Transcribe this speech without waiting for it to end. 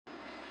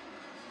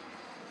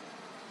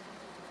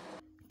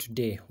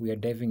Today, we are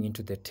diving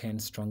into the 10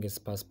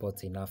 strongest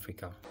passports in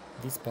Africa.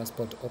 These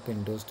passports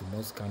open doors to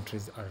most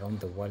countries around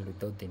the world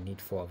without the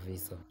need for a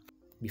visa.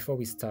 Before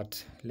we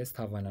start, let's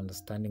have an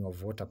understanding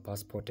of what a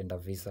passport and a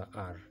visa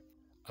are.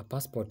 A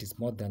passport is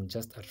more than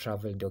just a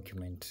travel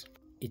document.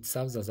 It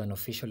serves as an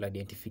official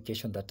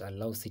identification that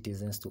allows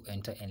citizens to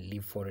enter and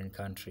leave foreign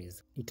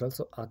countries. It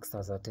also acts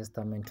as a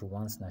testament to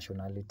one's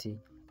nationality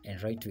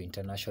and right to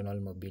international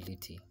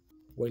mobility.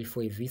 While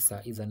for a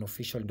visa is an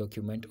official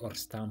document or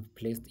stamp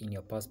placed in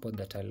your passport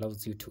that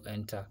allows you to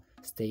enter,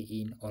 stay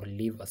in, or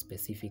leave a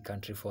specific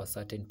country for a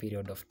certain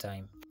period of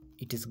time.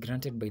 It is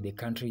granted by the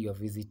country you are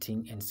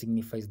visiting and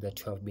signifies that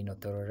you have been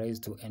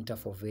authorized to enter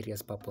for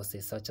various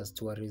purposes such as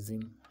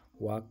tourism,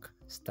 work,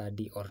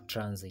 study, or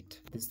transit.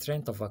 The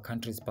strength of a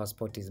country's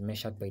passport is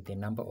measured by the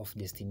number of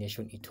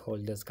destinations its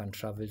holders can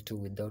travel to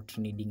without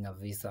needing a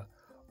visa,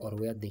 or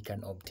where they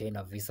can obtain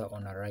a visa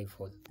on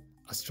arrival.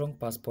 A strong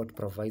passport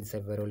provides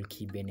several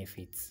key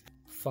benefits.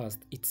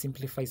 First, it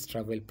simplifies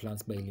travel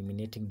plans by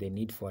eliminating the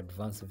need for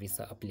advanced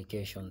visa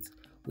applications,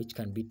 which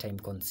can be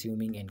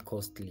time-consuming and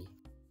costly.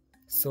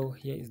 So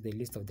here is the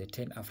list of the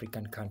 10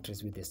 African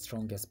countries with the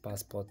strongest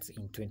passports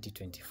in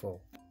 2024.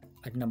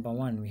 At number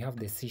 1, we have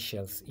the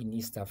Seychelles in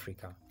East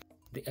Africa.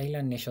 The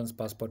island nation's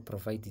passport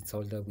provides its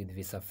holder with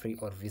visa-free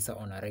or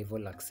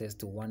visa-on-arrival access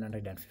to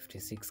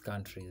 156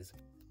 countries.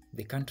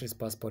 The country's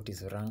passport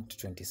is ranked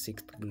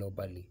 26th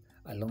globally,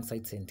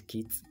 alongside St.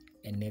 Kitts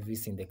and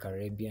Nevis in the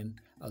Caribbean,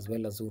 as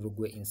well as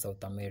Uruguay in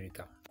South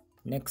America.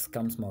 Next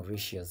comes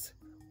Mauritius,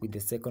 with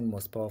the second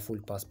most powerful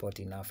passport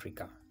in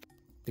Africa.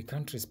 The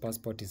country's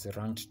passport is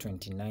ranked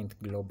 29th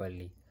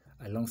globally,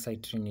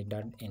 alongside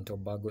Trinidad and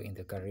Tobago in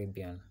the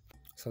Caribbean.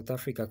 South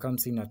Africa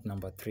comes in at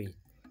number 3,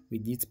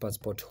 with its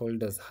passport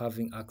holders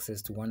having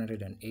access to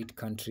 108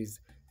 countries,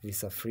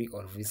 visa-free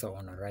or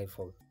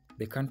visa-on-arrival.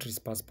 The country's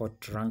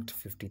passport ranked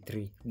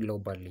 53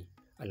 globally,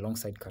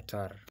 alongside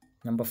Qatar.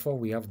 Number 4,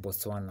 we have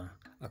Botswana,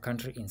 a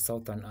country in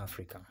Southern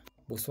Africa.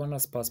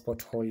 Botswana's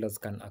passport holders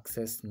can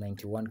access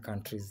 91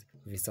 countries,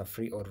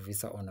 visa-free or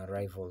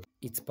visa-on-arrival.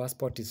 Its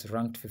passport is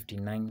ranked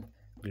 59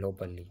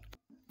 globally.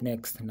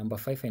 Next, number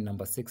 5 and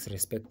number 6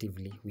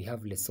 respectively, we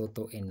have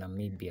Lesotho and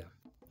Namibia.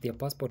 Their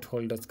passport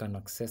holders can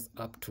access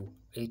up to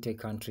 80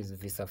 countries,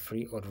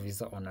 visa-free or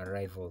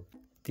visa-on-arrival.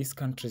 This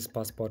country's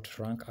passport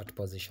rank at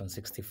position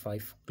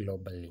 65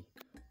 globally.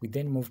 We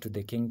then move to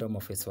the Kingdom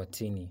of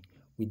Eswatini,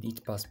 with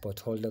its passport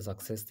holders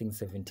accessing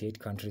 78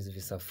 countries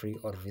visa-free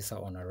or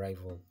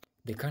visa-on-arrival.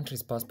 The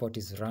country's passport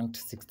is ranked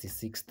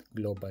 66th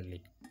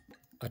globally.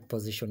 At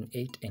position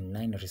 8 and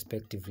 9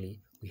 respectively,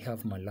 we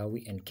have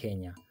Malawi and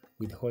Kenya,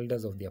 with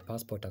holders of their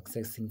passport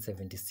accessing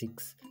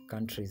 76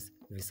 countries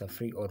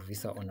visa-free or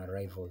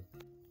visa-on-arrival.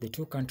 The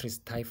two countries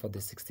tie for the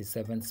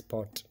 67th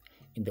spot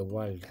in the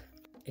world.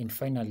 And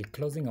finally,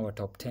 closing our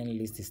top 10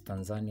 list is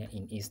Tanzania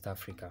in East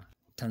Africa.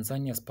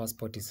 Tanzania's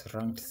passport is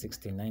ranked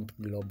 69th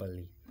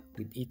globally,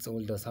 with its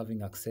holders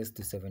having access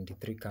to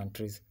 73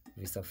 countries,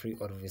 visa-free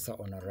or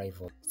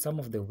visa-on-arrival. Some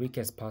of the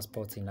weakest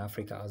passports in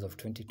Africa as of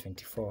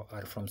 2024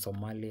 are from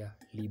Somalia,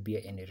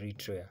 Libya, and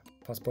Eritrea.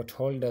 Passport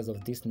holders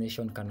of this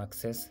nation can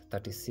access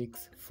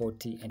 36,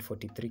 40, and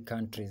 43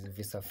 countries,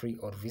 visa-free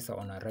or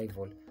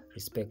visa-on-arrival,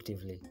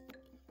 respectively.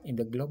 In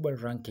the global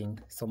ranking,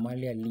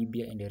 Somalia,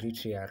 Libya, and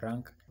Eritrea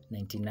rank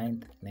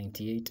 99th,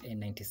 98th,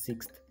 and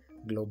 96th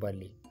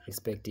globally,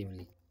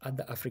 respectively.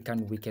 Other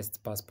African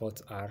weakest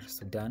passports are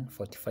Sudan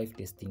 45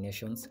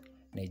 destinations,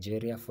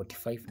 Nigeria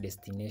 45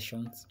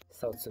 destinations,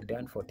 South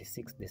Sudan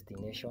 46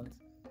 destinations,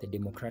 the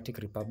Democratic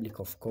Republic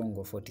of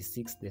Congo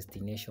 46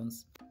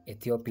 destinations,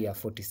 Ethiopia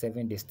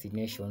 47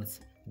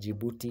 destinations,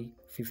 Djibouti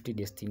 50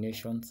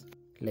 destinations,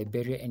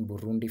 Liberia and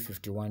Burundi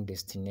 51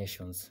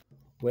 destinations.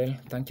 Well,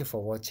 thank you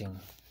for watching.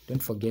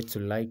 Don't forget to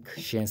like,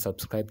 share and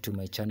subscribe to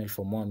my channel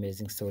for more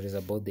amazing stories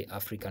about the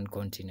African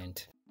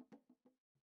continent.